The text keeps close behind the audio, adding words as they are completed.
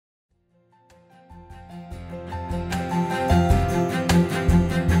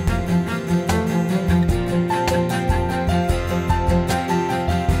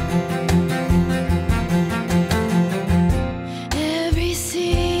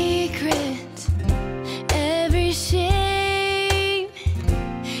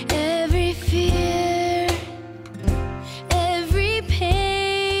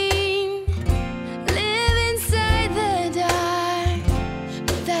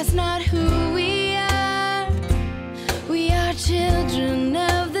that's not who we are. We are children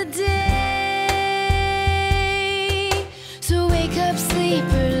of the day. So wake up,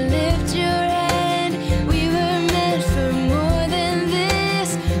 sleeper, lift your head. We were meant for more than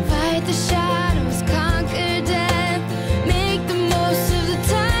this. Fight the shadows, conquer death. Make the most of the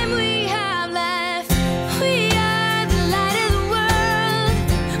time we have left. We are the light of the world.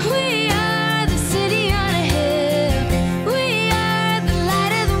 We are the city on a hill. We are the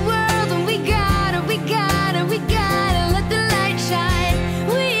light of the world, and we gotta let the light shine.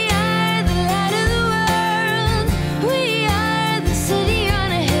 We are the light of the world. We are the city on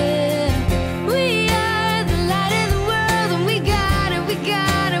a hill. We are the light of the world, and we gotta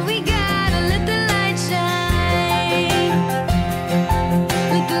let the light shine.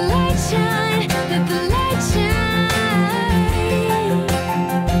 Let the light shine, let the light shine.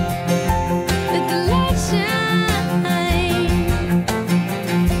 Let the light shine.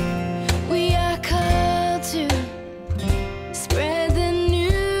 We are called to spread the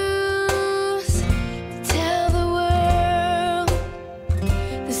news, tell the world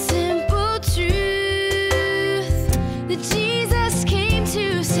the simple truth that Jesus came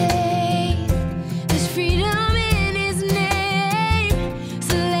to save. There's freedom in His name,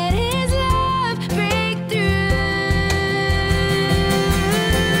 so let His love break through.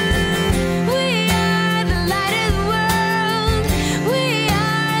 We are the light of the world. We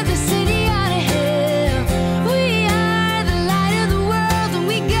are the city on a hill. We are the light of the world, and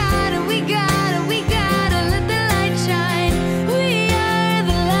we gotta let the light shine. We are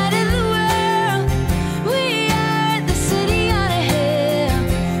the light of the world. We are the city on a hill.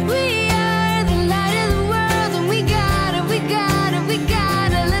 We are the light of the world, and we gotta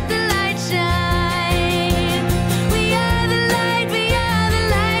let the light shine. We are the light, we are the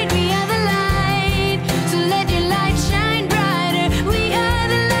light, we are the light. So let your light shine brighter. We are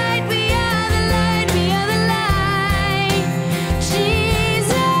the light, we are the light, we are the light.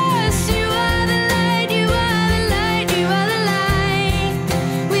 Jesus, you are the light, you are the light, you are the light.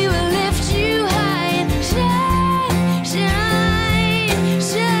 We will lift you high and shine, shine,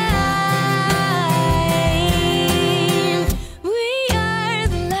 shine. We are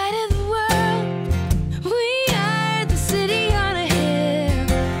the light of the world. We are the city on a hill.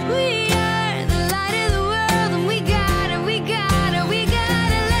 We are the light of the world, and we gotta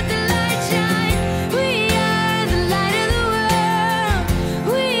let the light shine. We are the light of the world.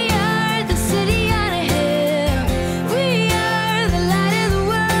 We are the city on a hill. We are the light of the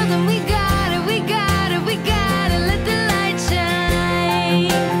world, and we gotta let the light shine.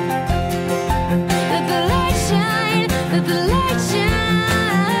 Let the light shine, let the light shine.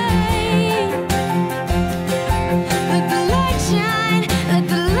 Let the light shine, let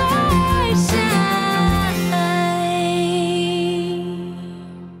the light shine.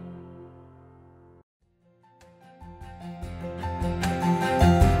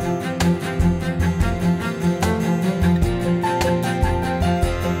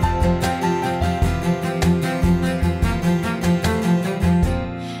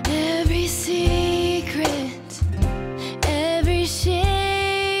 Every secret, every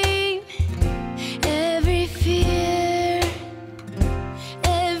shame, every fear,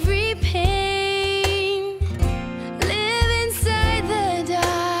 every pain, live inside the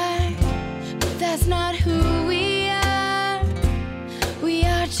dark, but that's not who we are. We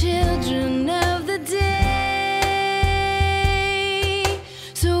are children of the day.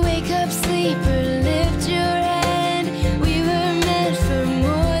 So wake up, sleeper, lift your head. We were meant for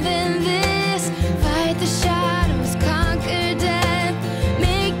more than this. Fight the shadows, conquer death.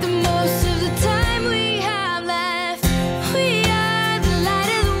 Make the most of the time we have left. We are the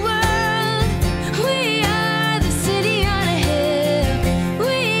light of the world. We are the city on a hill.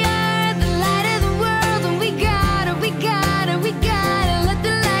 We are the light of the world, and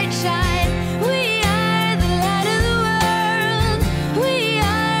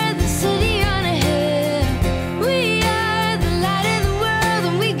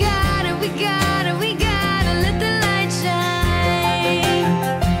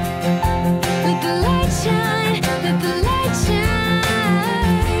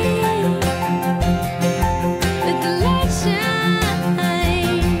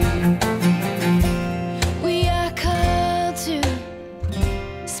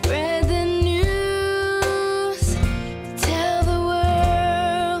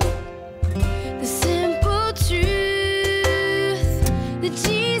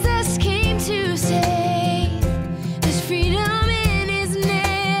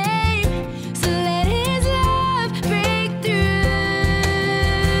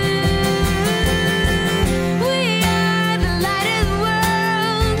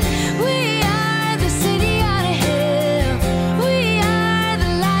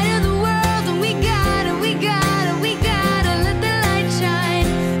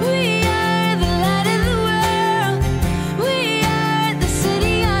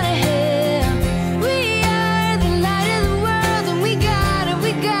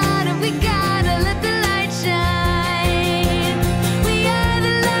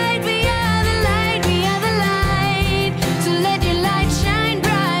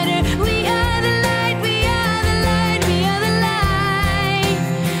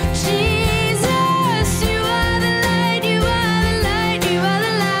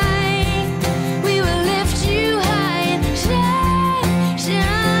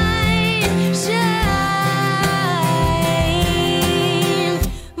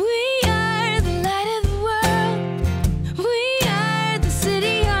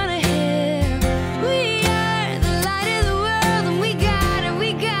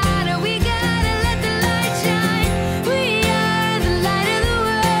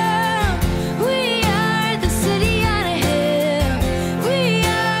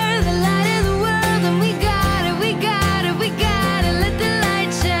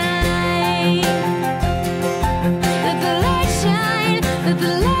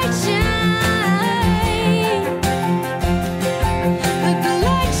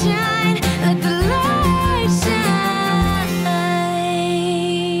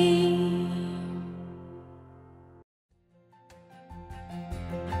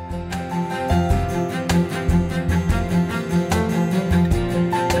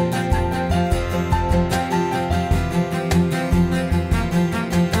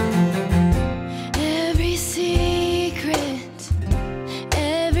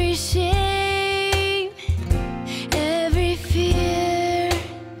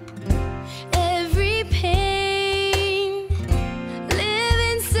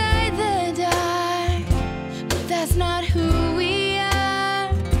that's not who we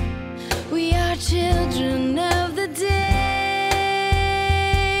are. We are children of the day.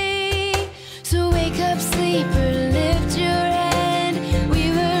 So wake up, sleeper, lift your head. We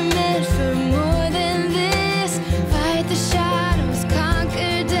were meant for more than this. Fight the shadows,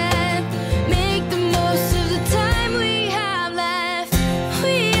 conquer death. Make the most of the time we have left.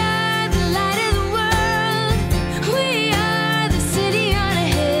 We are the light of the world. We are the city on a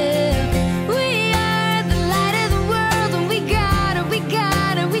hill. We are the light of the world, and we gotta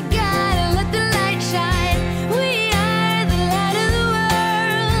let the light shine. We are the light of the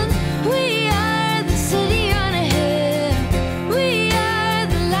world. We are the city on a hill. We are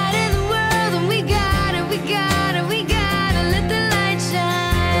the light of the world, and we gotta let the light shine.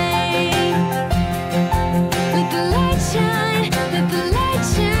 Let the light shine, let the light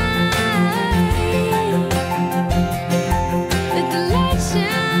shine. Let the light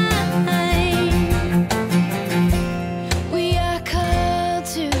shine. We are called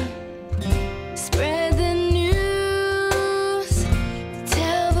to spread the news,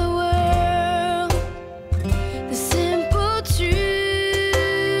 tell the world the simple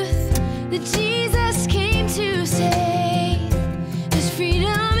truth that Jesus came to save. There's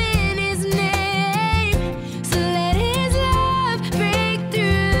freedom in his name, so let his love break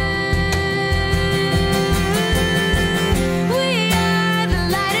through. We are the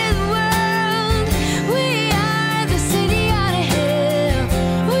light of the world. We are the city on a hill.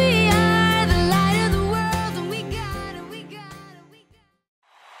 We are the light of the world, and we gotta.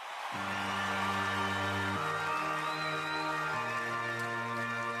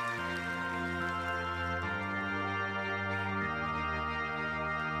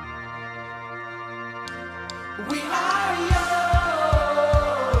 We are yours.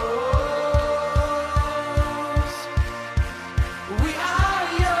 We are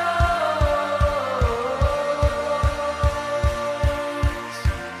yours.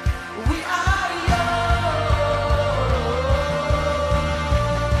 We are yours. We are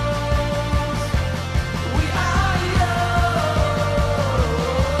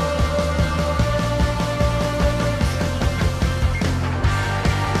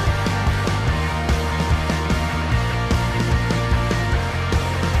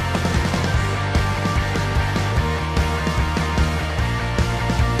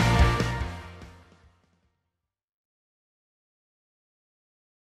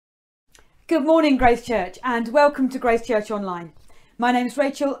Good morning, Grace Church, and welcome to Grace Church Online. My name's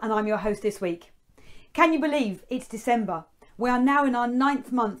Rachel and I'm your host this week. Can you believe it's December? We are now in our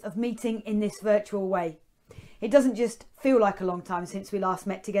 9th month of meeting in this virtual way. It doesn't just feel like a long time since we last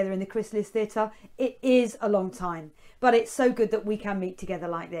met together in the Chrysalis Theatre. It is a long time, but it's so good that we can meet together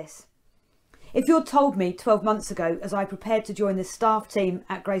like this. If you'd told me 12 months ago, as I prepared to join the staff team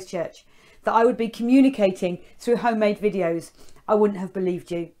at Grace Church, that I would be communicating through homemade videos, I wouldn't have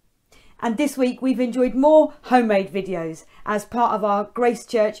believed you. And this week we've enjoyed more homemade videos as part of our Grace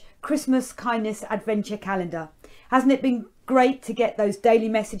Church Christmas Kindness Adventure Calendar. Hasn't it been great to get those daily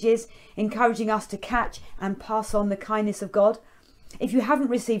messages encouraging us to catch and pass on the kindness of God? If you haven't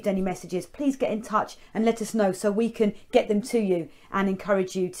received any messages, please get in touch and let us know so we can get them to you and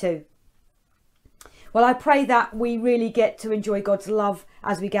encourage you too. Well, I pray that we really get to enjoy God's love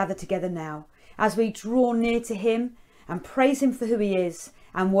as we gather together now, as we draw near to him and praise him for who he is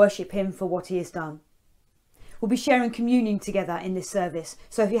and worship him for what he has done. We'll be sharing communion together in this service,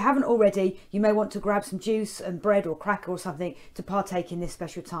 so if you haven't already, you may want to grab some juice and bread or cracker or something to partake in this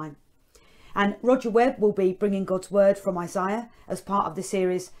special time. And Roger Webb will be bringing God's word from Isaiah as part of the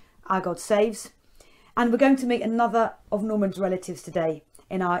series Our God Saves. And we're going to meet another of Norman's relatives today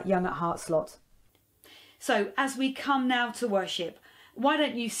in our Young at Heart slot. So as we come now to worship, why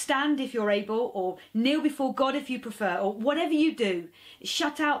don't you stand if you're able, or kneel before God if you prefer, or whatever you do,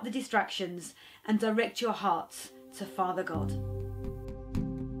 shut out the distractions and direct your hearts to Father God.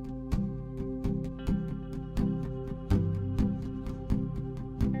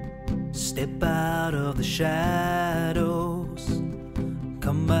 Step out of the shadows,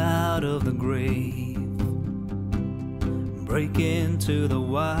 come out of the grave, break into the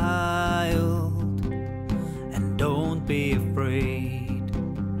wild, and don't be afraid.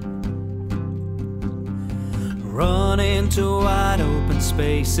 Run into wide open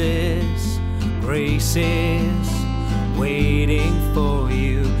spaces, grace is waiting for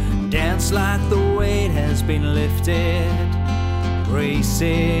you. Dance like the weight has been lifted, grace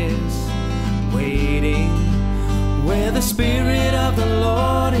is waiting. Where the Spirit of the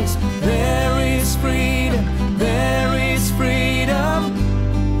Lord is, there is freedom, there is freedom.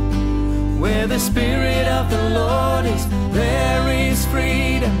 Where the Spirit of the Lord is, there is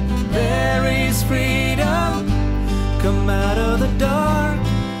freedom, there is freedom. Come out of the dark,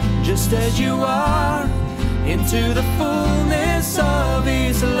 just as you are, into the fullness of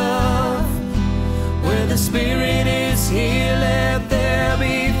His love. Where the Spirit is here, let there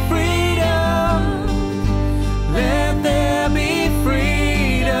be freedom. Let there be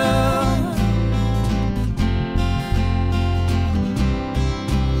freedom.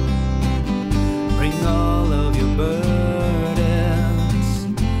 Bring all of your burdens,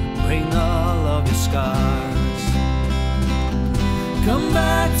 bring all of your scars. Come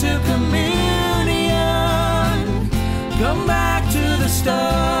back to communion, come back to the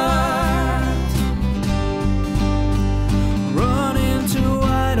start. Run into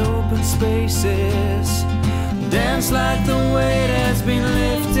wide open spaces, dance like the weight has been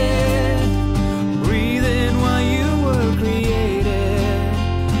lifted. Breathe in while you were created.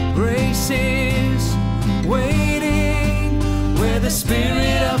 Grace is waiting. Where the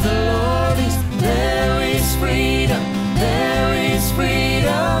Spirit of the Lord is, there is freedom. There is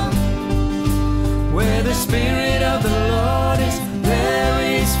freedom. Where the Spirit of the Lord is, there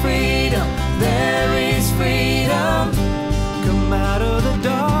is freedom. There is freedom. Come out of the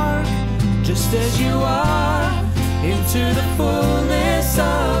dark, just as you are, into the fullness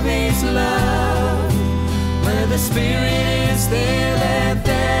of His love. Where the Spirit is, there let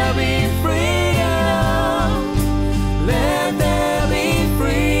there be freedom. Let there be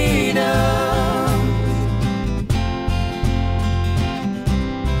freedom.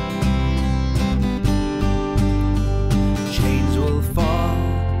 Chains will fall,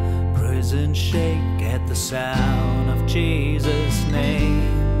 prisons shake at the sound of Jesus' name.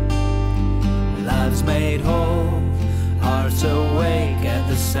 Lives made whole, hearts awake at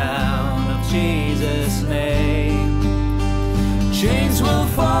the sound of Jesus' name. Chains will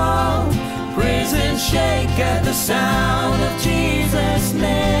fall, prisons shake at the sound of Jesus'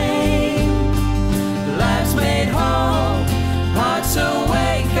 name. Lives made whole, hearts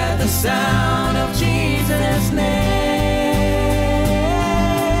awake at the sound of Jesus' name.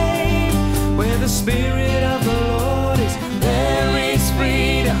 Where the Spirit of the Lord is, there is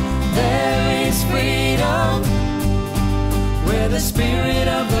freedom. There is freedom. Where the Spirit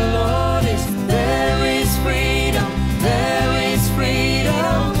of the Lord is, there is freedom. There is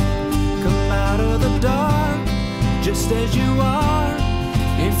freedom. Come out of the dark, just as you are,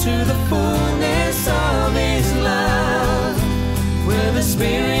 into the fullness of His love. Where the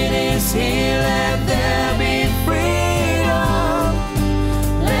Spirit is here, let there be freedom.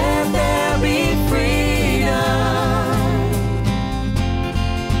 Let there be freedom.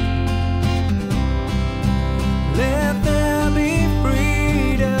 Let there be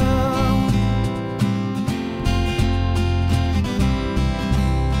freedom.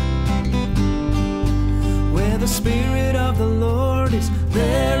 Where the Spirit of the Lord is,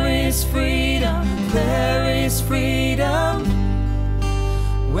 there is freedom. There is freedom.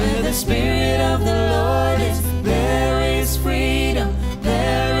 Where the Spirit of the Lord is, there is freedom.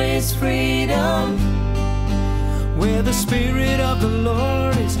 There is freedom. Where the Spirit of the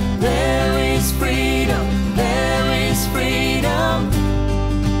Lord is, there is freedom. There is freedom.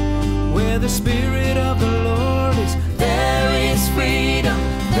 Where the Spirit of the Lord is, there is freedom.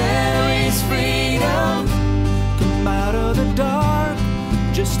 There is freedom. Come out of the dark,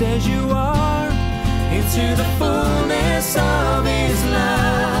 just as you are, into the fullness of His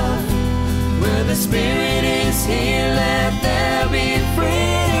love. Where the Spirit is here, let there be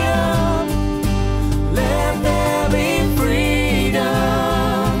freedom. Let there be freedom.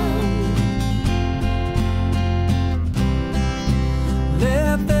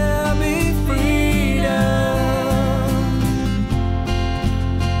 Let there be freedom.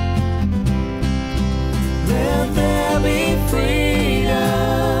 Let there be freedom.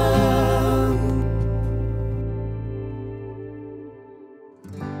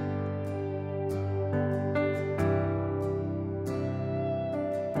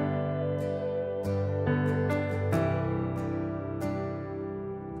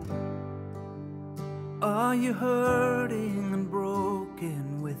 Are you hurting and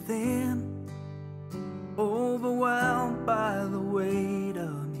broken within? Overwhelmed by the weight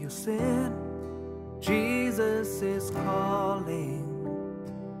of your sin? Jesus is calling.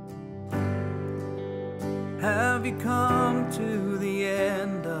 Have you come to the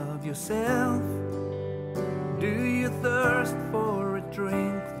end of yourself? Do you thirst for a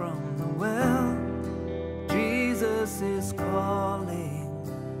drink from the well? Jesus is calling.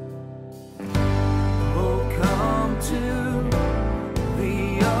 Oh, come to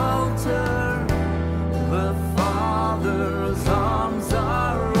the altar. The Father's arms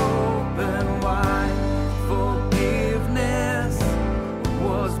are open wide. Forgiveness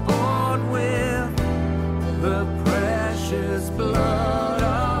was bought with the prayer.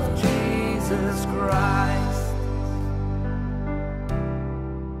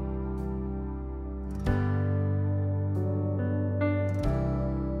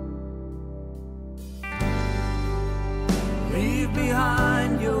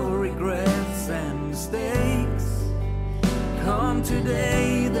 mistakes. Come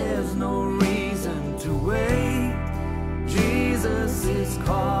today, there's no reason to wait. Jesus is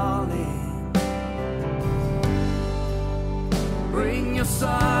calling. Bring your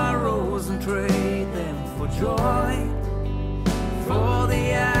sorrows and trade them for joy. For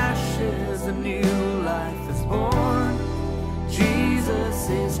the ashes a new life is born. Jesus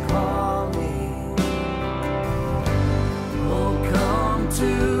is calling. Oh, come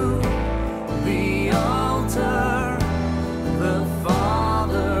to the altar. The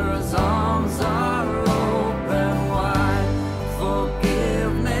Father's arms are open wide.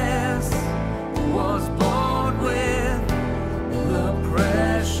 Forgiveness was bought with the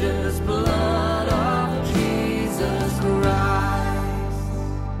precious blood of Jesus Christ.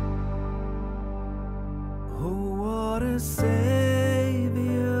 Oh, what a Savior!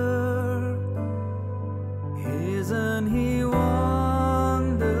 Isn't He wonderful?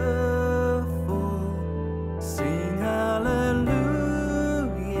 Sing hallelujah,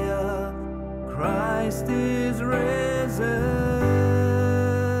 Christ is risen.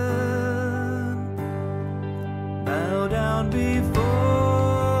 Bow down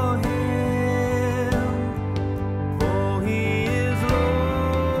before Him, for He is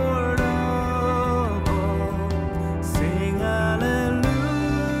Lord of all. Sing hallelujah,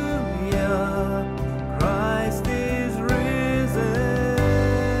 Christ is risen.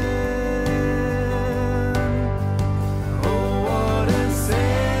 Oh, what a Savior!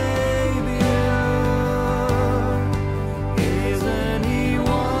 Isn't He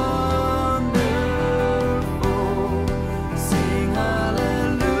wonderful? Sing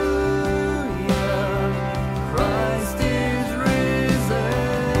hallelujah, Christ is risen.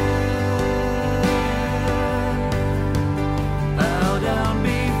 Bow down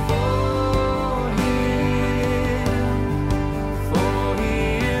before Him, for He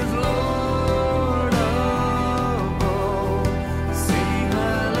is Lord of all. Sing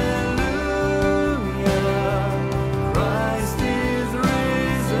hallelujah, Christ is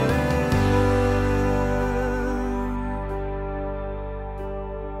risen.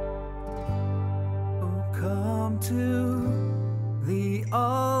 Oh, come to the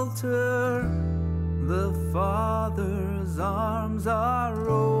altar. The Father's arms are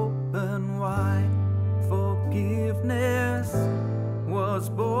open wide. Forgiveness was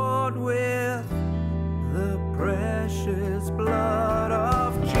bought with the precious blood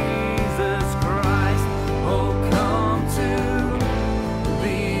of Jesus Christ. Oh, come to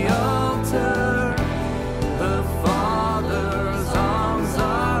the altar. The Father's arms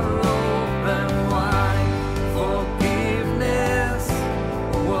are open wide. Forgiveness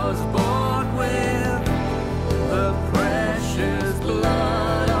was bought with the precious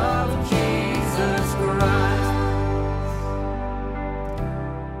blood of Jesus Christ.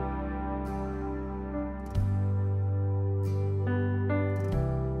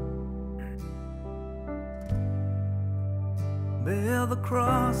 Bear the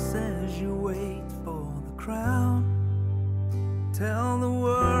cross as you wait for the crown. Tell the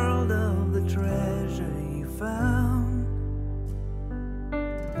world of the treasure you found.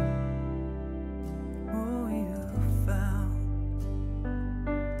 Oh, you found.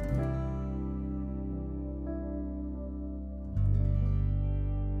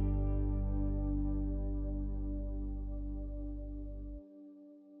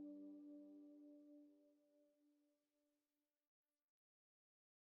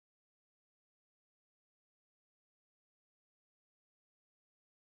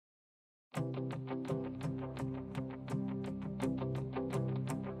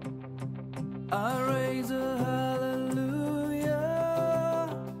 I raise a hallelujah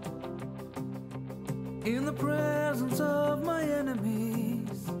in the presence of my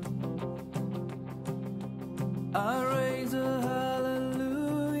enemies. I raise a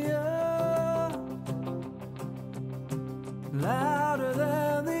hallelujah louder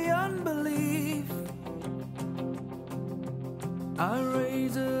than the unbelief. I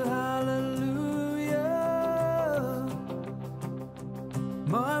raise a hallelujah.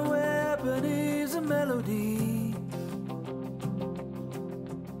 My weapon is a melody.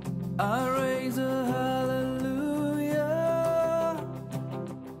 I raise a hallelujah.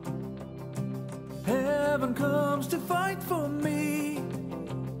 Heaven comes to fight for me.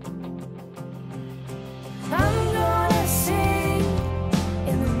 I'm gonna sing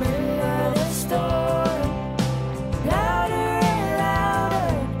in the middle of the storm. Louder and louder,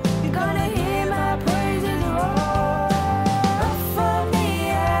 you're gonna hear my praises roar. Up from the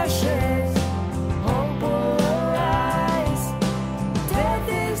ashes, hope will arise. Death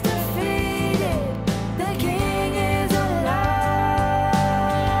is defeated, the King is alive.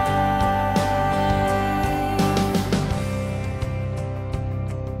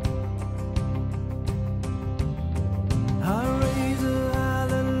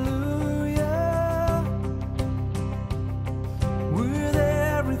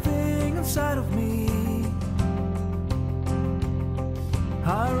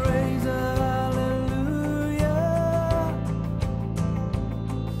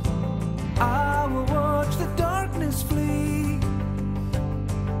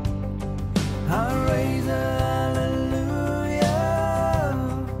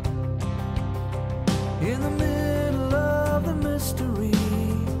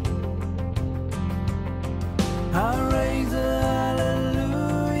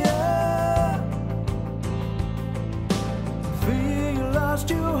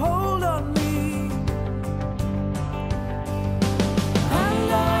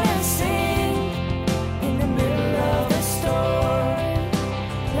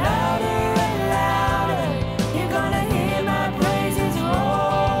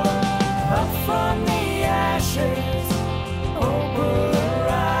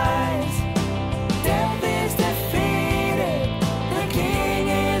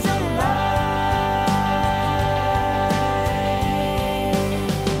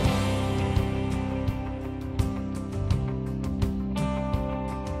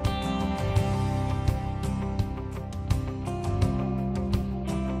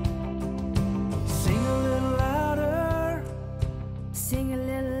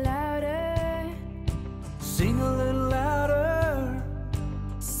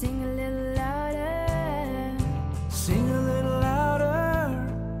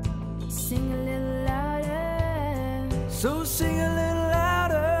 So sing a little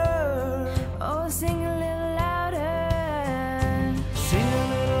louder. Oh, sing a little louder. Sing a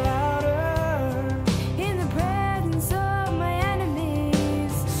little louder. In the presence of my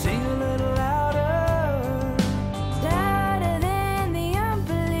enemies. Sing a little louder. Louder than the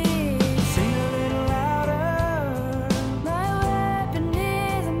unbelief. Sing a little louder. My weapon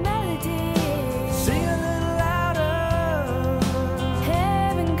is a melody. Sing a little louder.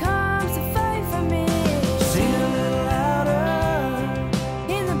 Heaven comes to fight for me. Sing a little louder.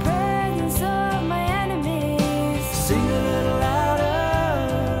 In the presence of my enemies. Sing a little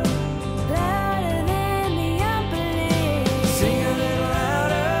louder. Louder than the unbelief. Sing a little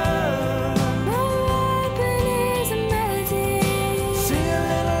louder. My weapon is a melody. Sing a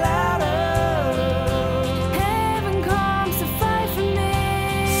little louder. Heaven comes to fight for me.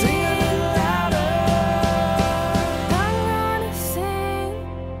 Sing a little louder. I'm gonna sing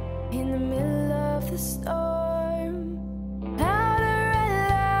in the middle of the storm. Louder and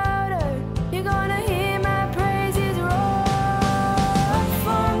louder, you're gonna hear my praises roar. Up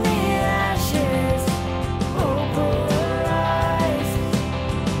from the ashes, hope will arise.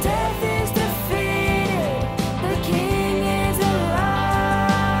 Death is defeated, the King is alive.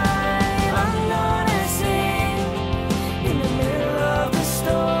 I'm gonna sing in the middle of the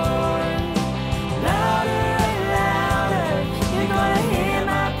storm. Louder and louder, you're gonna hear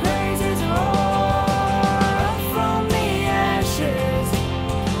my praises roar. Up from the ashes,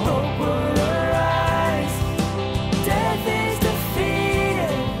 hope will arise. Death is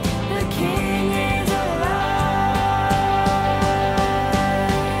defeated, the King is alive.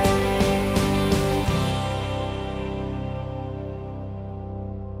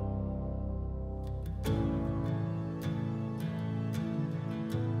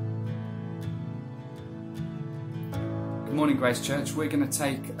 Good morning, Grace Church. We're going to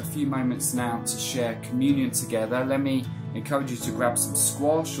take a few moments now to share communion together. Let me encourage you to grab some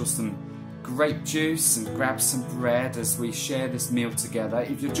squash or some grape juice and grab some bread as we share this meal together.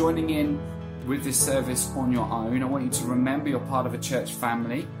 If you're joining in with this service on your own, I want you to remember you're part of a church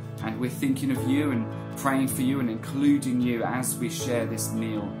family, and we're thinking of you and praying for you and including you as we share this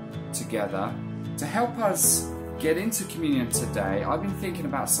meal together. To help us get into communion today, I've been thinking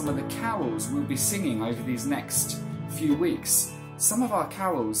about some of the carols we'll be singing over these next few weeks. Some of our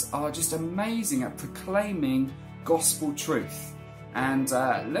carols are just amazing at proclaiming gospel truth. And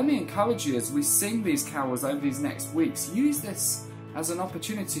let me encourage you as we sing these carols over these next weeks, use this as an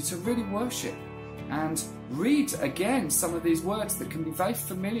opportunity to really worship and read again some of these words that can be very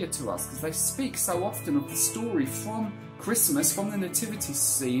familiar to us, because they speak so often of the story from Christmas, from the nativity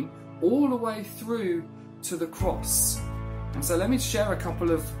scene, all the way through to the cross. And so let me share a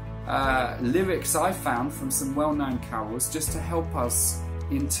couple of lyrics I found from some well-known carols just to help us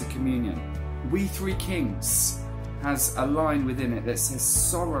into communion. We Three Kings has a line within it that says,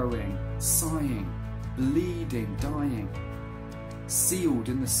 sorrowing, sighing, bleeding, dying, sealed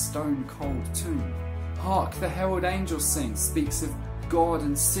in the stone-cold tomb. Hark, the herald angels sing, speaks of God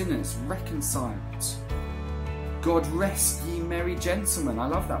and sinners reconciled. God rest ye merry gentlemen. I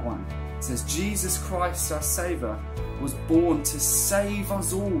love that one. It says, Jesus Christ our Saviour was born to save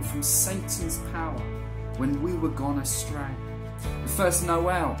us all from Satan's power when we were gone astray. The first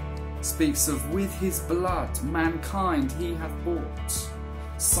Noel speaks of with his blood mankind he hath bought.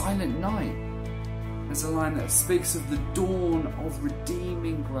 Silent Night, there's a line that speaks of the dawn of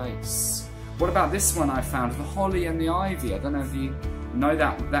redeeming grace. What about this one I found, the holly and the ivy? I don't know if you know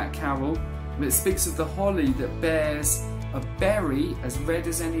that carol, but it speaks of the holly that bears a berry as red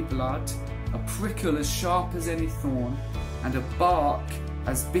as any blood, a prickle as sharp as any thorn, and a bark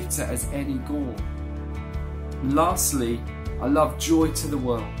as bitter as any gall. And lastly, I love Joy to the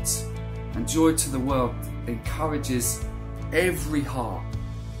World. And Joy to the World encourages every heart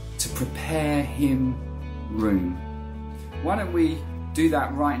to prepare him room. Why don't we do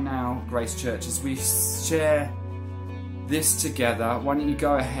that right now, Grace Church, as we share this together? Why don't you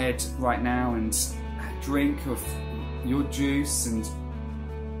go ahead right now and drink of your juice and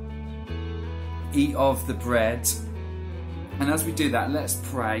eat of the bread. And as we do that, let's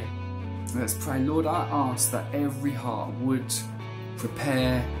pray. Let's pray. Lord, I ask that every heart would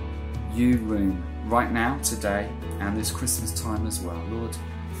prepare you room right now, today, and this Christmas time as well. Lord,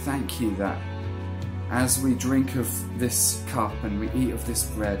 thank you that as we drink of this cup and we eat of this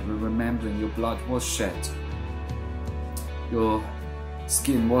bread, we're remembering your blood was shed, your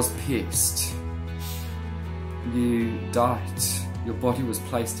skin was pierced, you died, your body was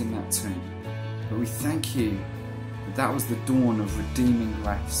placed in that tomb. But we thank you that that was the dawn of redeeming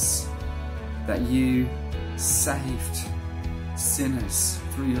grace, that you saved sinners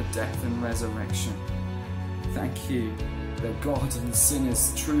through your death and resurrection. Thank you that God and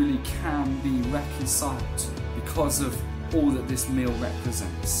sinners truly can be reconciled because of all that this meal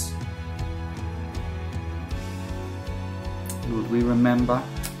represents. Lord, we remember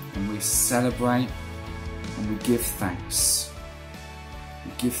and we celebrate and we give thanks.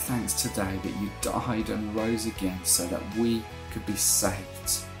 We give thanks today that you died and rose again so that we could be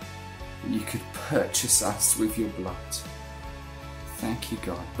saved, that you could purchase us with your blood. Thank you,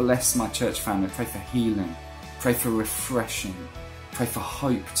 God. Bless my church family. Pray for healing. Pray for refreshing. Pray for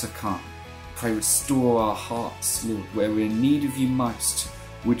hope to come. Pray restore our hearts, Lord. Where we're in need of you most,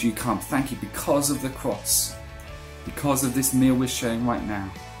 would you come? Thank you because of the cross, because of this meal we're sharing right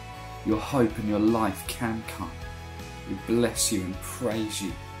now. Your hope and your life can come. We bless you and praise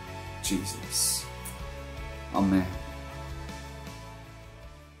you, Jesus. Amen.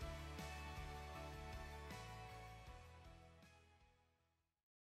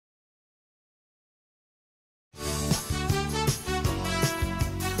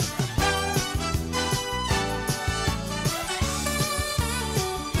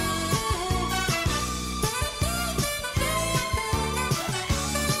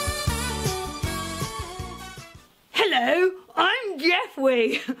 Hello, I'm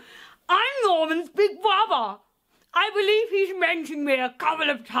Jeffrey. I'm Norman's big brother. I believe he's mentioned me a couple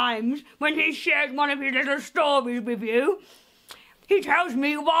of times when he shared one of his little stories with you. He tells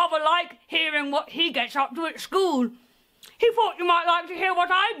me you rather like hearing what he gets up to at school. He thought you might like to hear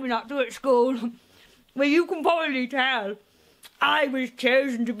what I've been up to at school. Well, you can probably tell. I was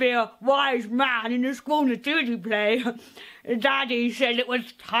chosen to be a wise man in a school nativity play. Daddy said it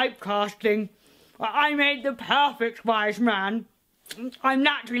was typecasting. I made the perfect wise man. I'm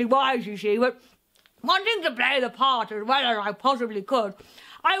naturally wise, you see, but wanting to play the part as well as I possibly could,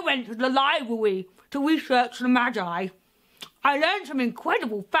 I went to the library to research the Magi. I learned some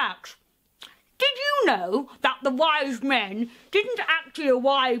incredible facts. Did you know that the wise men didn't actually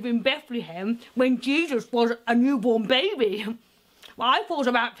arrive in Bethlehem when Jesus was a newborn baby? Well, I thought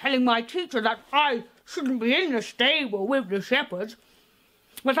about telling my teacher that I shouldn't be in the stable with the shepherds,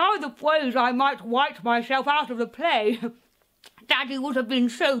 but I was afraid I might write myself out of the play. Daddy would have been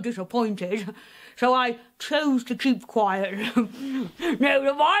so disappointed, so I chose to keep quiet. No,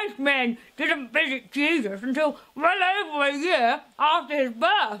 the wise men didn't visit Jesus until well over a year after his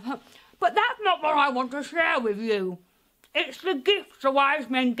birth. But that's not what I want to share with you. It's the gifts the wise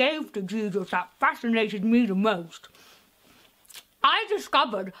men gave to Jesus that fascinated me the most. I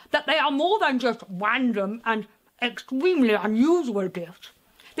discovered that they are more than just random and extremely unusual gifts.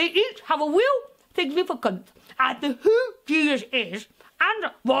 They each have a real significance as to who Jesus is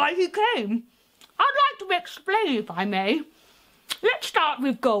and why he came. I'd like to explain, if I may. Let's start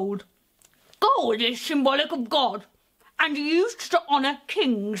with gold. Gold is symbolic of God and used to honour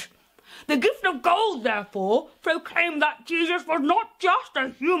kings. The gift of gold, therefore, proclaimed that Jesus was not just a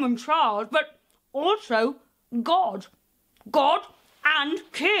human child, but also God. God and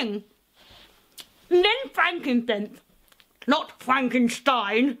King. And then frankincense. Not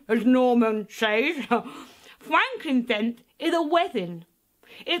Frankenstein, as Norman says. Frankincense is a resin.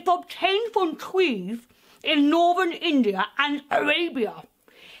 It's obtained from trees in northern India and Arabia.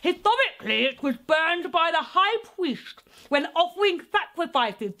 Historically, it was burned by the high priest when offering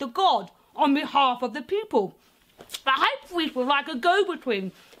sacrifices to God on behalf of the people. The high priest was like a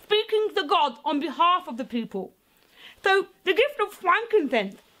go-between, speaking to God on behalf of the people. So the gift of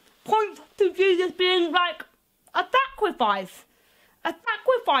frankincense points to Jesus being like a sacrifice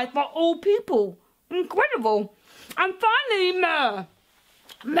for all people. Incredible. And finally, myrrh.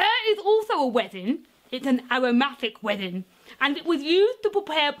 Myrrh is also a resin. It's an aromatic resin, and it was used to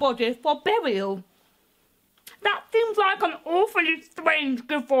prepare bodies for burial. That seems like an awfully strange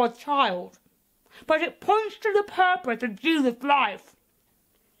gift for a child, but it points to the purpose of Jesus' life.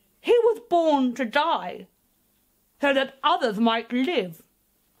 He was born to die, so that others might live.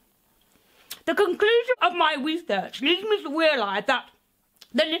 The conclusion of my research leads me to realise that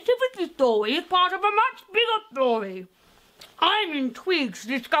the nativity story is part of a much bigger story. I'm intrigued to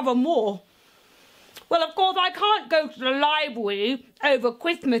discover more. Well, of course, I can't go to the library over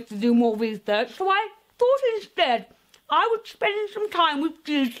Christmas to do more research, so I thought instead I would spend some time with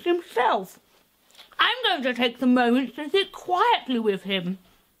Jesus himself. I'm going to take some moments to sit quietly with him.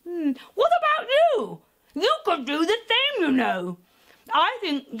 What about you? You could do the same, you know. I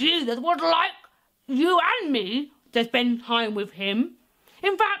think Jesus would like you and me to spend time with him.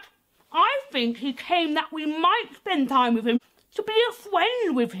 In fact, I think he came that we might spend time with him, to be a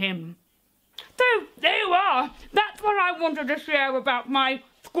friend with him. So, there you are. That's what I wanted to share about my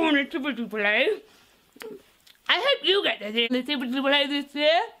school nativity play. I hope you get to see the nativity play this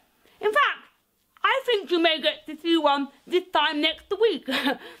year. In fact, I think you may get to see one this time next week.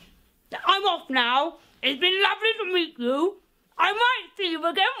 I'm off now. It's been lovely to meet you. I might see you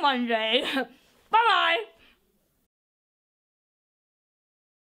again one day. Bye-bye.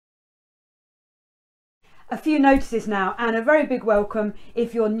 A few notices now, and a very big welcome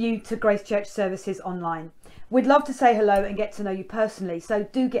if you're new to Grace Church services online. We'd love to say hello and get to know you personally, so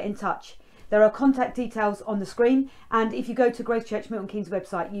do get in touch. There are contact details on the screen, and if you go to Grace Church Milton Keynes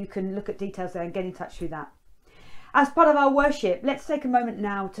website, you can look at details there and get in touch through that. As part of our worship, let's take a moment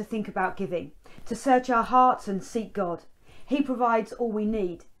now to think about giving, to search our hearts and seek God. He provides all we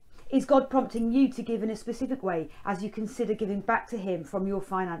need. Is God prompting you to give in a specific way as you consider giving back to Him from your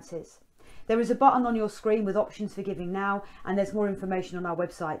finances? There is a button on your screen with options for giving now, and there's more information on our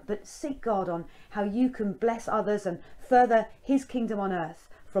website. But seek God on how you can bless others and further His kingdom on earth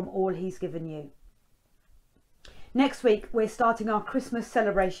from all He's given you. Next week, we're starting our Christmas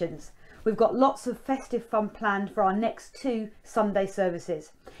celebrations. We've got lots of festive fun planned for our next 2 Sunday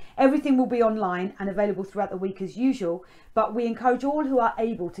services. Everything will be online and available throughout the week as usual, but we encourage all who are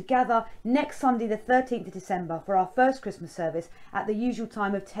able to gather next Sunday the 13th of December for our first Christmas service at the usual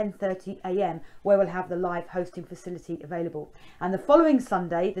time of 10:30 a.m, where we'll have the live hosting facility available. And the following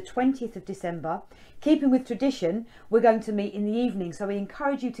Sunday, the 20th of December, keeping with tradition, we're going to meet in the evening, so we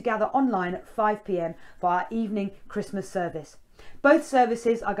encourage you to gather online at 5 p.m. for our evening Christmas service. Both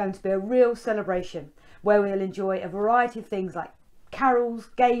services are going to be a real celebration where we'll enjoy a variety of things like carols,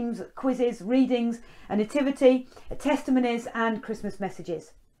 games, quizzes, readings, a nativity, testimonies and Christmas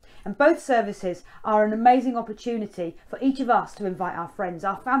messages. And both services are an amazing opportunity for each of us to invite our friends,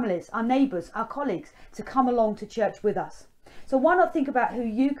 our families, our neighbours, our colleagues to come along to church with us. So why not think about who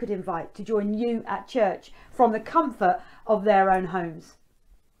you could invite to join you at church from the comfort of their own homes?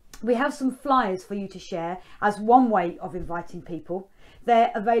 We have some flyers for you to share as one way of inviting people.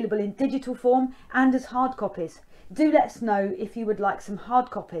 They're available in digital form and as hard copies. Do let us know if you would like some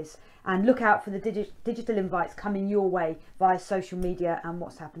hard copies, and look out for the digital invites coming your way via social media and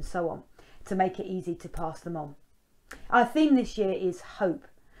WhatsApp and so on to make it easy to pass them on. Our theme this year is hope.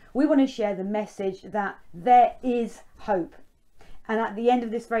 We want to share the message that there is hope. And at the end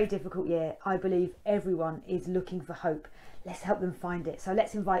of this very difficult year, I believe everyone is looking for hope. Let's help them find it. So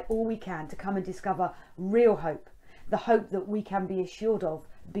let's invite all we can to come and discover real hope, the hope that we can be assured of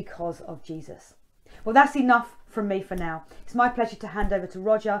because of Jesus. Well, that's enough from me for now. It's my pleasure to hand over to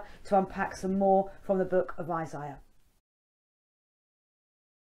Roger to unpack some more from the book of Isaiah.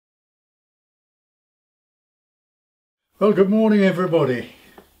 Well, good morning everybody,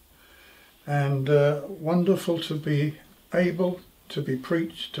 and wonderful to be able to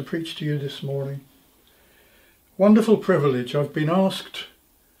preach to you this morning. Wonderful privilege. I've been asked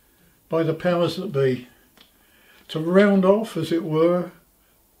by the powers that be to round off, as it were,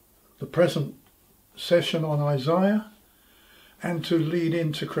 the present session on Isaiah and to lead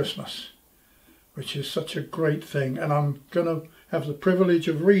into Christmas, which is such a great thing. And I'm going to have the privilege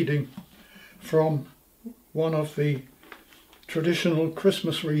of reading from one of the traditional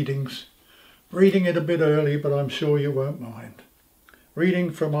Christmas readings, reading it a bit early, but I'm sure you won't mind.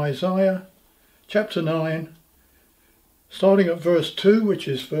 Reading from Isaiah chapter 9, starting at verse 2, which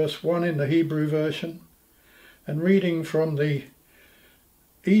is verse 1 in the Hebrew version, and reading from the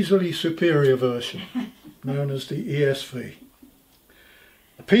easily superior version, known as the ESV.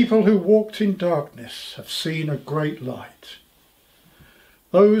 The people who walked in darkness have seen a great light.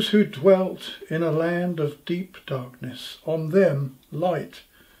 Those who dwelt in a land of deep darkness, on them light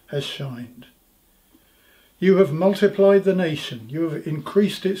has shined. You have multiplied the nation, you have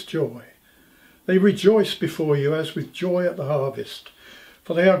increased its joy. They rejoice before you as with joy at the harvest,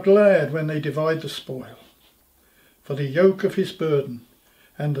 for they are glad when they divide the spoil. For the yoke of his burden,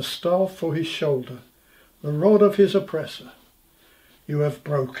 and the staff for his shoulder, the rod of his oppressor, you have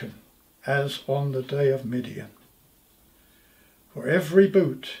broken, as on the day of Midian. For every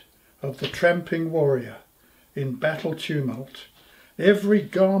boot of the tramping warrior in battle tumult, every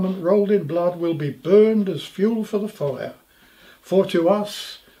garment rolled in blood will be burned as fuel for the fire. For to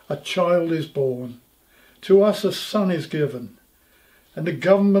us a child is born, to us a son is given, and the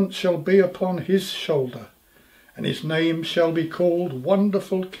government shall be upon his shoulder, and his name shall be called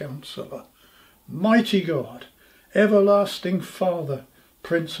Wonderful Counselor, Mighty God, Everlasting Father,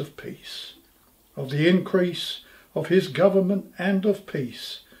 Prince of Peace. Of the increase of his government and of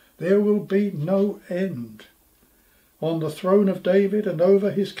peace there will be no end, on the throne of David and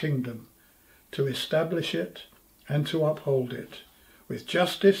over his kingdom, to establish it and to uphold it, with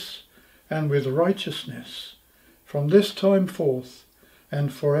justice and with righteousness, from this time forth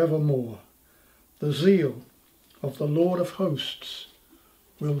and forevermore. The zeal of the Lord of hosts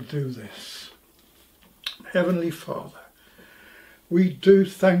will do this. Heavenly Father, we do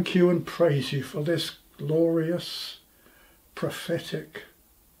thank you and praise you for this glorious prophetic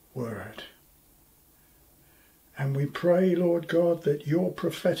word. And we pray, Lord God, that your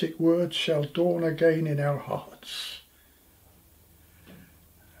prophetic word shall dawn again in our hearts.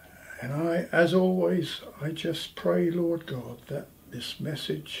 And as always, I just pray, Lord God, that this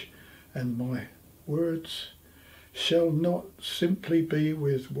message and my words shall not simply be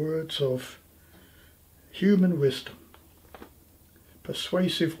with words of human wisdom,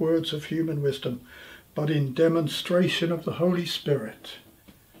 persuasive words of human wisdom, but in demonstration of the Holy Spirit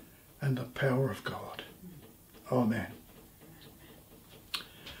and the power of God. Amen.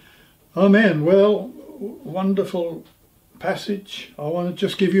 Amen. Well, wonderful passage. I want to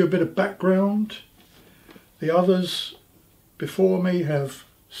just give you a bit of background. The others before me have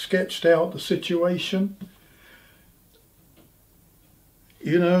sketched out the situation.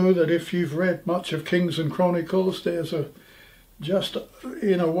 You know that if you've read much of Kings and Chronicles, there's just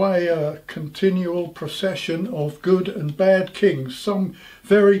in a way a continual procession of good and bad kings, some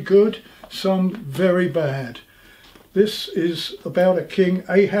very good, some very bad. This is about a king,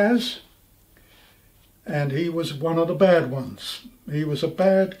 Ahaz, and he was one of the bad ones. He was a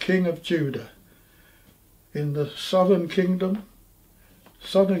bad king of Judah. In the southern kingdom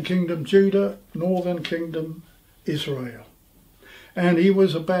Judah, northern kingdom Israel. And he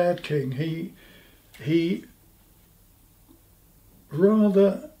was a bad king. He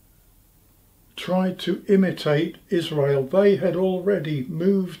rather tried to imitate Israel. They had already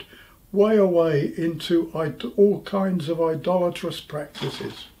moved way away into all kinds of idolatrous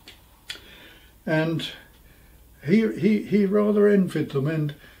practices. And he rather envied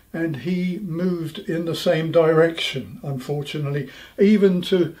them, and he moved in the same direction, unfortunately, even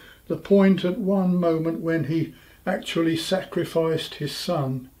to the point at one moment when he actually sacrificed his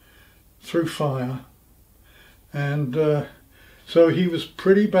son through fire. And so he was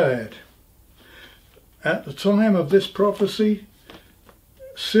pretty bad. At the time of this prophecy,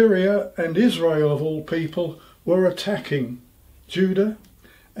 Syria and Israel, of all people, were attacking Judah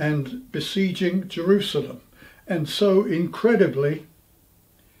and besieging Jerusalem. And so, incredibly,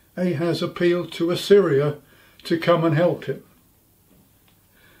 Ahaz appealed to Assyria to come and help him.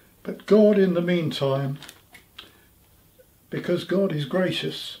 But God, in the meantime, because God is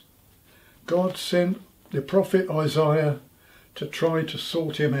gracious, God sent the prophet Isaiah to try to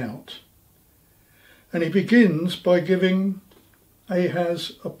sort him out. And he begins by giving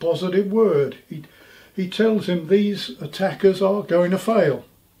Ahaz a positive word. He tells him these attackers are going to fail.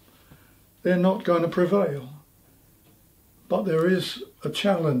 They're not going to prevail. But there is a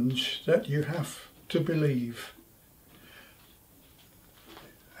challenge that you have to believe.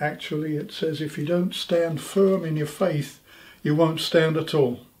 Actually, it says if you don't stand firm in your faith, you won't stand at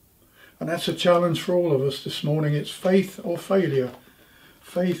all. And that's a challenge for all of us this morning. It's faith or failure.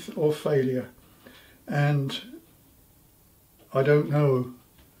 Faith or failure. And I don't know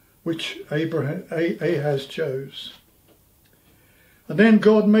which Ahaz chose. And then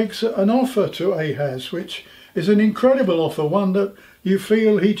God makes an offer to Ahaz, which is an incredible offer, one that you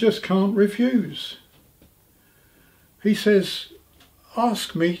feel he just can't refuse. He says,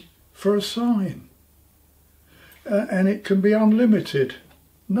 ask me for a sign. And it can be unlimited.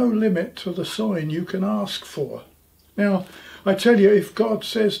 No limit to the sign you can ask for. Now, I tell you, if God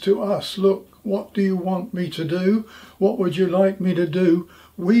says to us, look, what do you want me to do? What would you like me to do?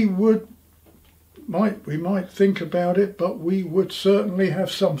 We might think about it, but we would certainly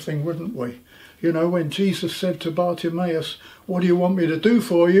have something, wouldn't we? You know, when Jesus said to Bartimaeus, what do you want me to do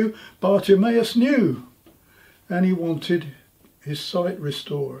for you? Bartimaeus knew, and he wanted his sight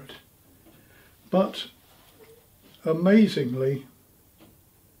restored. But amazingly,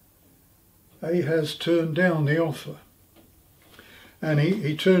 Ahaz turned down the offer. And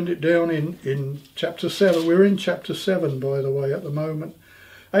he turned it down in chapter 7. We're in chapter 7, by the way, at the moment.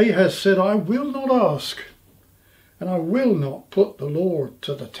 Ahaz said, I will not ask, and I will not put the Lord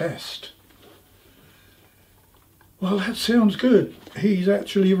to the test. Well, that sounds good. He's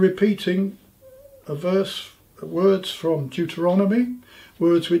actually repeating words from Deuteronomy,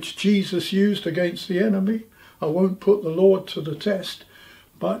 words which Jesus used against the enemy. I won't put the Lord to the test,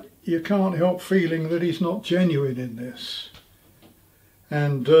 but you can't help feeling that he's not genuine in this.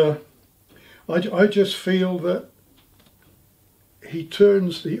 And I just feel that he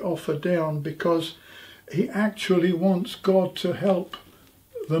turns the offer down because he actually wants God to help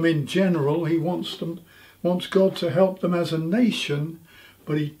them in general. He wants God to help them as a nation,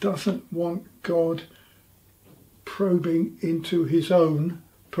 but he doesn't want God probing into his own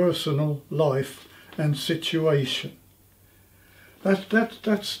personal life and situation.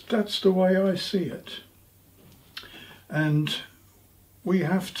 That's the way I see it. And we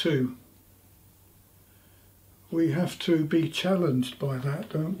have to be challenged by that,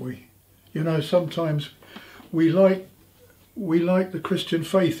 don't we? You know, sometimes we like the Christian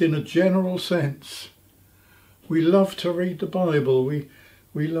faith in a general sense. We love to read the Bible. We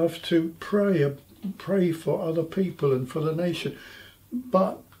love to pray for other people and for the nation.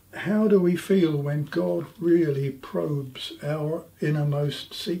 But how do we feel when God really probes our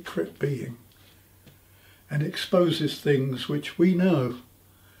innermost secret being and exposes things which we know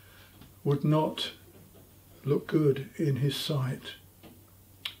would not look good in his sight?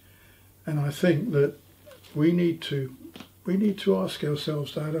 And I think that we need to ask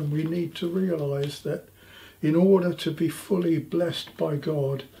ourselves that, and we need to realise that in order to be fully blessed by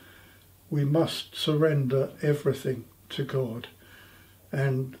God, we must surrender everything to God.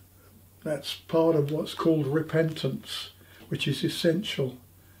 And that's part of what's called repentance, which is essential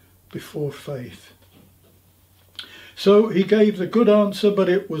before faith. So he gave the good answer, but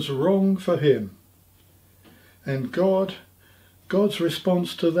it was wrong for him. And God's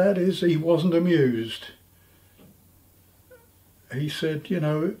response to that is he wasn't amused. He said, you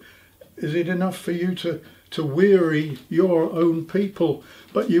know, is it enough for you to weary your own people,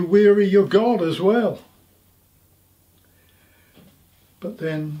 but you weary your God as well? But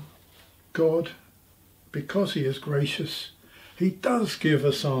then God, because he is gracious, he does give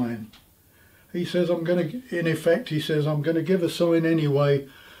a sign. He says, I'm going to give a sign anyway,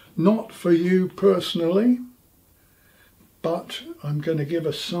 not for you personally, but I'm going to give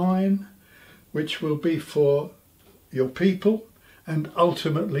a sign which will be for your people and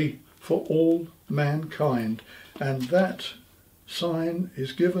ultimately for all mankind. And that sign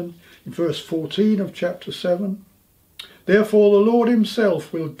is given in verse 14 of chapter 7. Therefore the Lord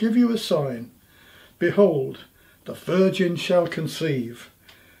himself will give you a sign. Behold, the virgin shall conceive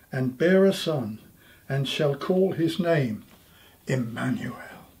and bear a son, and shall call his name Emmanuel.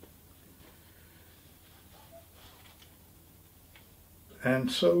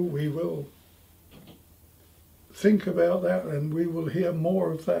 And so we will think about that, and we will hear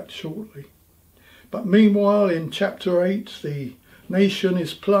more of that shortly. But meanwhile, in chapter 8, the nation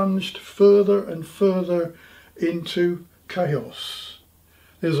is plunged further and further into chaos.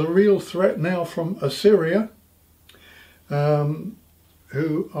 There's a real threat now from Assyria,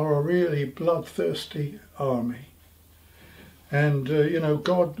 who are a really bloodthirsty army. And, you know,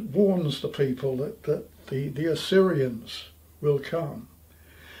 God warns the people that the Assyrians will come.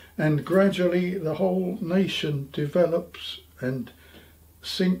 And gradually the whole nation develops and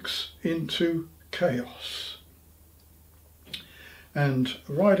sinks into chaos. And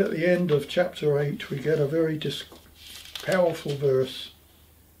right at the end of chapter 8 we get a very powerful verse.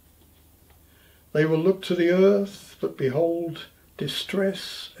 They will look to the earth, but behold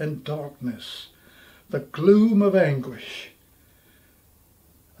distress and darkness, the gloom of anguish,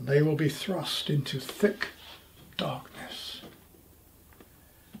 and they will be thrust into thick darkness.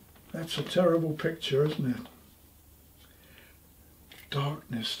 That's a terrible picture, isn't it?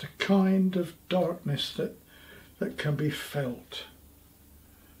 Darkness, the kind of darkness that can be felt.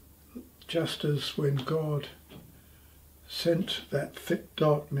 Just as when God sent that thick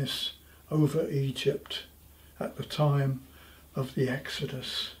darkness over Egypt at the time of the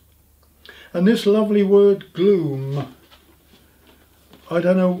Exodus. And this lovely word gloom, I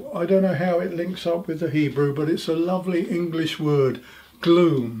don't know how it links up with the Hebrew, but it's a lovely English word,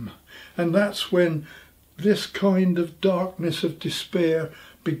 gloom. And that's when this kind of darkness of despair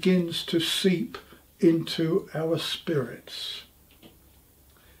begins to seep into our spirits.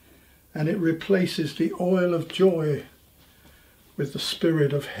 And it replaces the oil of joy with the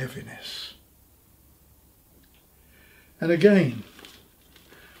spirit of heaviness. And again,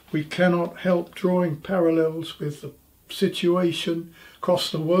 we cannot help drawing parallels with the situation across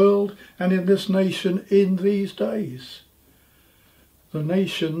the world and in this nation in these days. The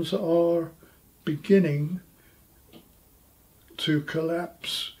nations are beginning to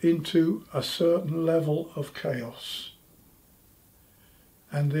collapse into a certain level of chaos.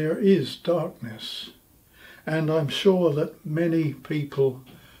 And there is darkness. And I'm sure that many people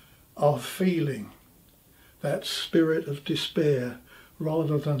are feeling that spirit of despair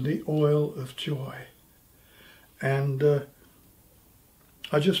rather than the oil of joy. And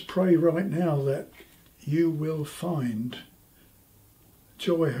I just pray right now that you will find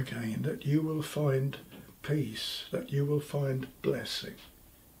joy again, that you will find peace, that you will find blessing.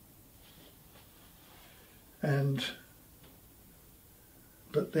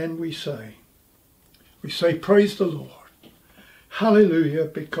 But then we say, praise the Lord, hallelujah,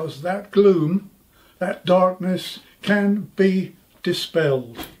 because that gloom, that darkness can be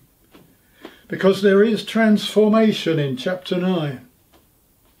dispelled. because there is transformation in chapter 9.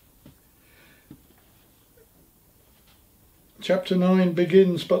 Chapter 9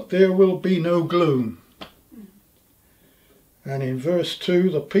 begins, "But there will be no gloom." And in verse 2,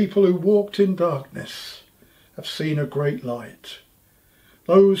 "The people who walked in darkness have seen a great light.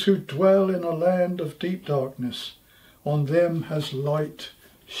 Those who dwell in a land of deep darkness, on them has light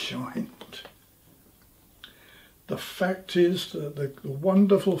shined." The fact is, the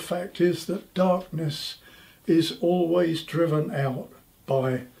wonderful fact is that darkness is always driven out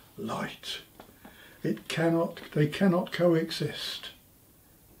by light. They cannot coexist.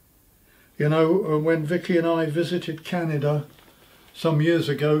 You know, when Vicky and I visited Canada some years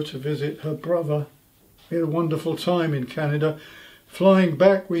ago to visit her brother, we had a wonderful time in Canada. Flying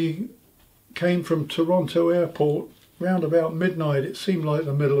back, we came from Toronto airport round about midnight. It seemed like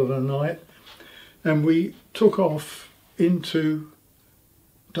the middle of the night. And we took off into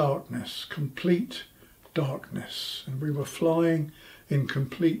darkness, complete darkness. And we were flying in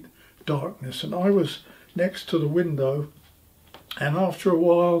complete darkness. And I was next to the window. And after a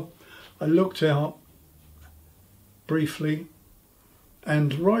while, I looked out briefly.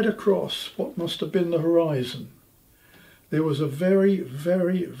 And right across what must have been the horizon, there was a very,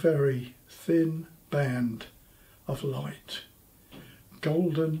 very, very thin band of light.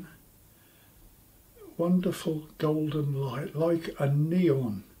 Golden, wonderful golden light, like a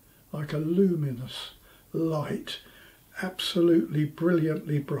neon, like a luminous light, absolutely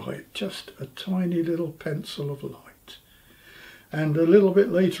brilliantly bright, just a tiny little pencil of light. And a little bit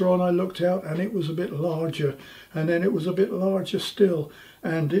later on I looked out and it was a bit larger, and then it was a bit larger still,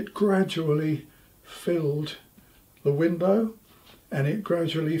 and it gradually filled the window, and it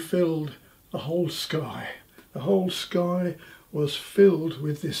gradually filled the whole sky. The whole sky was filled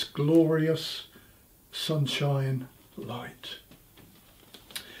with this glorious sunshine light.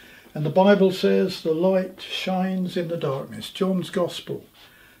 And the Bible says the light shines in the darkness. John's Gospel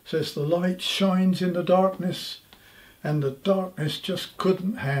says the light shines in the darkness, and the darkness just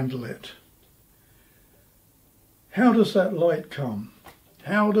couldn't handle it. How does that light come?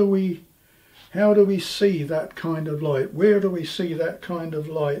 How do we see that kind of light? Where do we see that kind of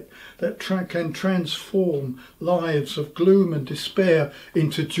light that can transform lives of gloom and despair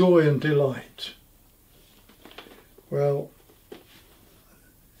into joy and delight? Well,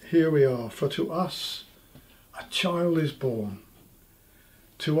 here we are. "For to us a child is born,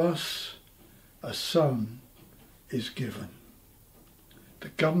 to us a son is given. The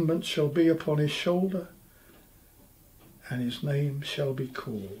government shall be upon his shoulder, and his name shall be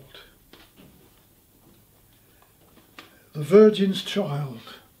called." The Virgin's child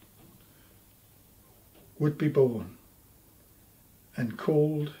would be born and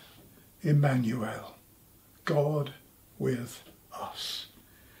called Emmanuel, God with us.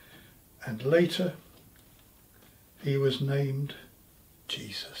 And later he was named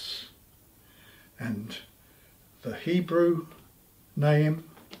Jesus. And the Hebrew name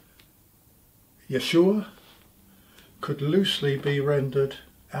Yeshua could loosely be rendered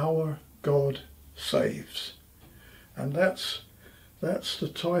 "Our God Saves." And that's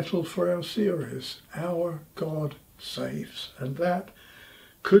the title for our series, Our God Saves. And that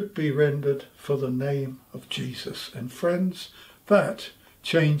could be rendered for the name of Jesus. And friends, that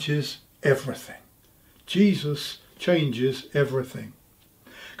changes everything. Jesus changes everything.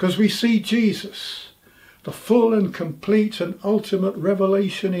 Because we see Jesus, the full and complete and ultimate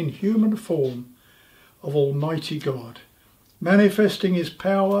revelation in human form of Almighty God, manifesting his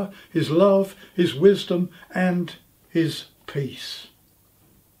power, his love, his wisdom, and his peace.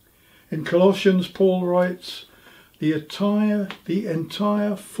 In Colossians, Paul writes, the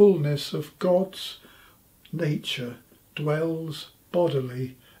entire fullness of God's nature dwells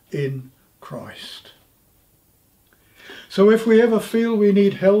bodily in Christ. So if we ever feel we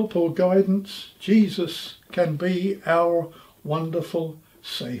need help or guidance, Jesus can be our wonderful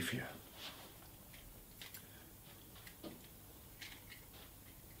Saviour.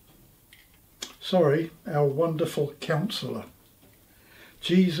 Our wonderful Counsellor.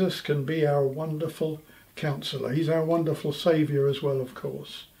 Jesus can be our wonderful Counsellor. He's our wonderful Saviour as well, of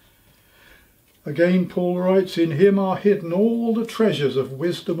course. Again, Paul writes, in him are hidden all the treasures of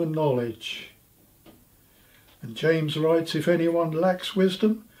wisdom and knowledge. And James writes, if anyone lacks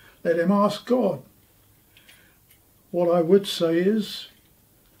wisdom, let him ask God. What I would say is,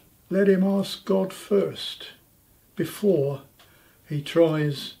 let him ask God first, before he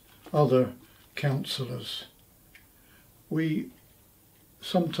tries other counsellors. We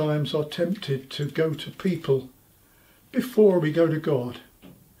sometimes are tempted to go to people before we go to God.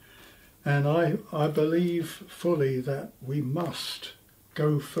 And I believe fully that we must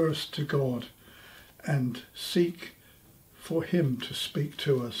go first to God and seek for him to speak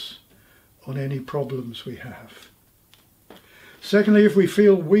to us on any problems we have. Secondly, if we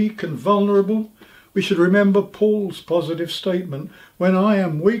feel weak and vulnerable, we should remember Paul's positive statement, when I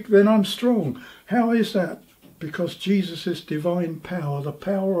am weak, then I'm strong. How is that? Because Jesus' divine power, the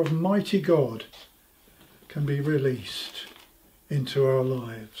power of mighty God, can be released into our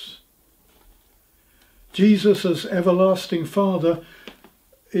lives. Jesus as everlasting Father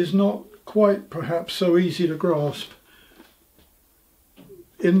is not quite perhaps so easy to grasp.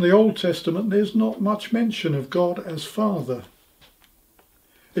 In the Old Testament there's not much mention of God as Father.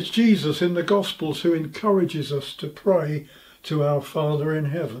 It's Jesus in the Gospels who encourages us to pray to our Father in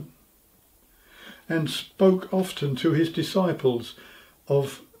heaven, and spoke often to his disciples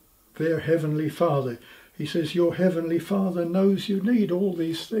of their heavenly Father. He says, your heavenly Father knows you need all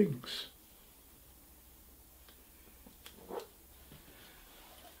these things.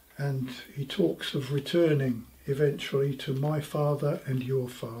 And he talks of returning eventually to my Father and your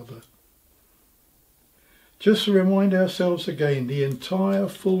Father. Just to remind ourselves again, the entire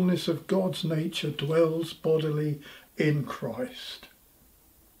fullness of God's nature dwells bodily in Christ.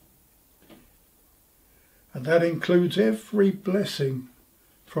 And that includes every blessing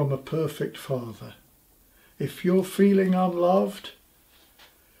from a perfect Father. If you're feeling unloved,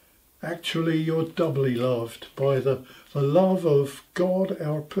 actually you're doubly loved by the love of God,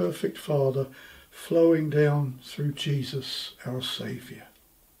 our perfect Father, flowing down through Jesus, our Saviour.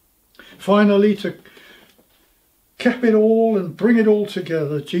 Finally, to cap it all and bring it all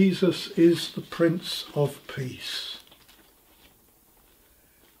together, Jesus is the Prince of Peace.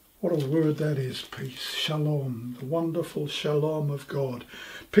 What a word that is, peace. Shalom, the wonderful shalom of God.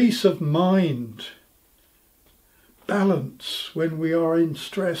 Peace of mind. Balance. When we are in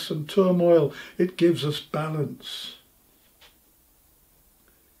stress and turmoil, it gives us balance.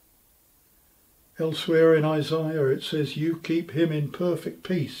 Elsewhere in Isaiah it says, you keep him in perfect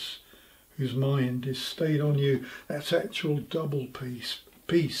peace, whose mind is stayed on you. That's actual double peace.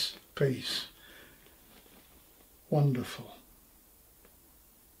 Peace, peace. Wonderful.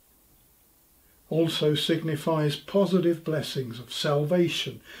 Also signifies positive blessings of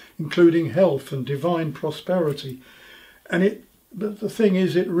salvation, including health and divine prosperity. And the thing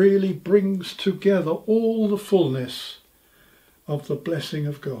is, it really brings together all the fullness of the blessing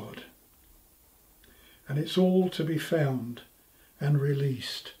of God. And it's all to be found and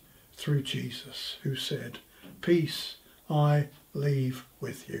released through Jesus, who said, peace I leave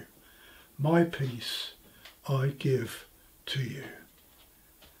with you. My peace I give to you.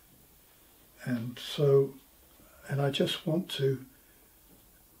 And I just want to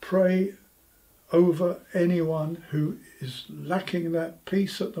pray over anyone who is lacking that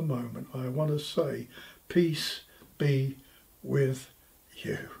peace at the moment. I want to say, peace be with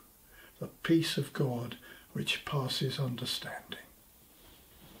you. The peace of God which passes understanding.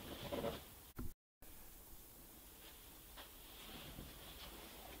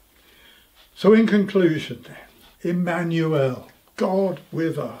 So in conclusion then, Emmanuel, God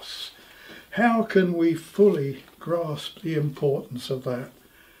with us. How can we fully grasp the importance of that?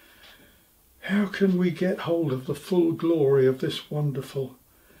 How can we get hold of the full glory of this wonderful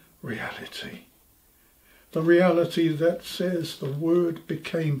reality? The reality that says the Word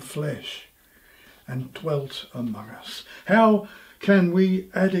became flesh and dwelt among us. How can we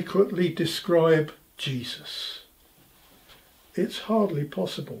adequately describe Jesus? It's hardly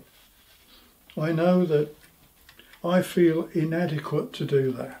possible. I know that I feel inadequate to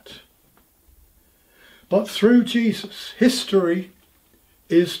do that. But through Jesus, history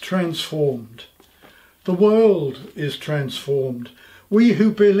is transformed. The world is transformed. We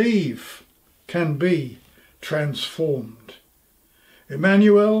who believe can be transformed.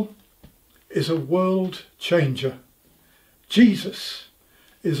 Emmanuel is a world changer. Jesus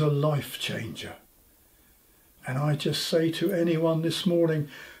is a life changer. And I just say to anyone this morning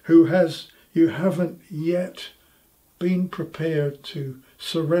who you haven't yet been prepared to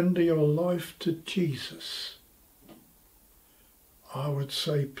surrender your life to Jesus, I would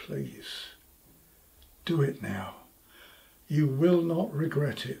say, please, do it now. You will not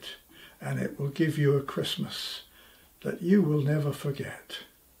regret it, and it will give you a Christmas that you will never forget.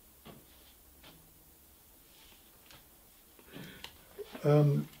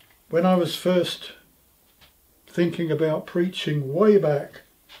 When I was first thinking about preaching way back,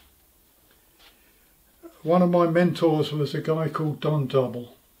 one of my mentors was a guy called Don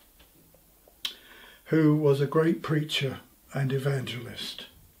Double, who was a great preacher and evangelist.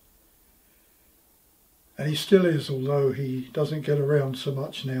 And he still is, although he doesn't get around so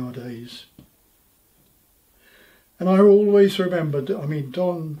much nowadays. And I always remembered,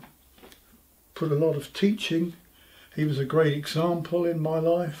 Don put a lot of teaching. He was a great example in my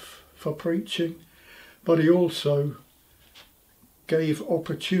life for preaching, but he also gave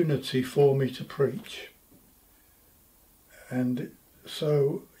opportunity for me to preach. And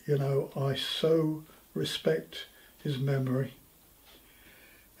so, you know, I so respect his memory.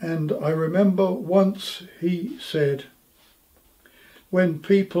 And I remember once he said, when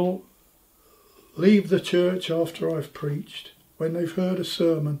people leave the church after I've preached, when they've heard a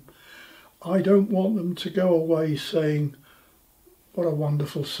sermon, I don't want them to go away saying, what a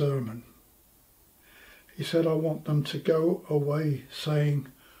wonderful sermon. He said, I want them to go away saying,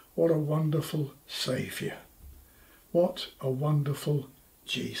 what a wonderful Saviour. What a wonderful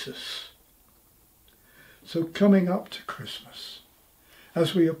Jesus. So coming up to Christmas,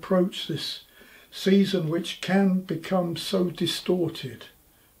 as we approach this season which can become so distorted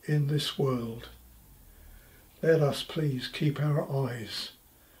in this world, let us please keep our eyes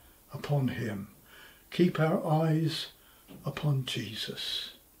upon him. Keep our eyes upon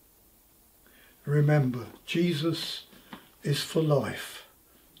Jesus. Remember, Jesus is for life,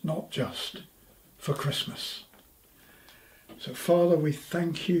 not just for Christmas. So Father, we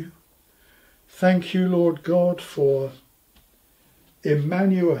thank you. Thank you, Lord God, for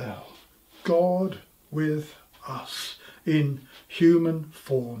Emmanuel, God with us in human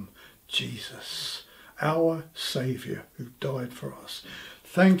form, Jesus, our Saviour who died for us.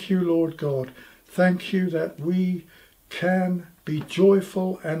 Thank you, Lord God. Thank you that we can be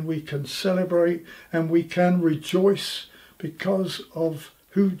joyful and we can celebrate and we can rejoice because of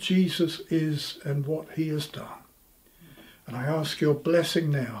who Jesus is and what he has done. And I ask your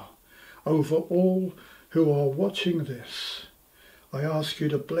blessing now over all who are watching this. I ask you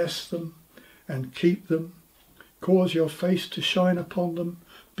to bless them and keep them. Cause your face to shine upon them.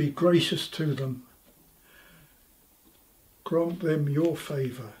 Be gracious to them. Grant them your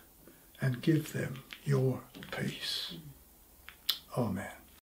favour and give them your peace. Amen.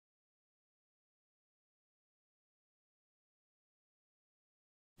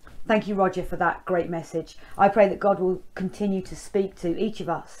 Thank you, Roger, for that great message. I pray that God will continue to speak to each of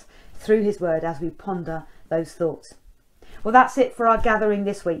us through his word as we ponder those thoughts. Well, that's it for our gathering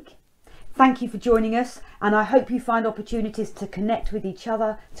this week. Thank you for joining us, and I hope you find opportunities to connect with each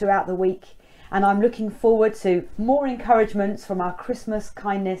other throughout the week. And I'm looking forward to more encouragements from our Christmas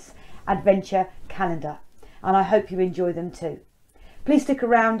Kindness Adventure calendar. And I hope you enjoy them too. Please stick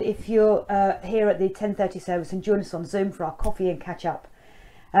around if you're here at the 10:30 service and join us on Zoom for our coffee and catch up.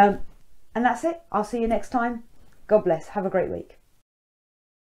 And that's it. I'll see you next time. God bless. Have a great week.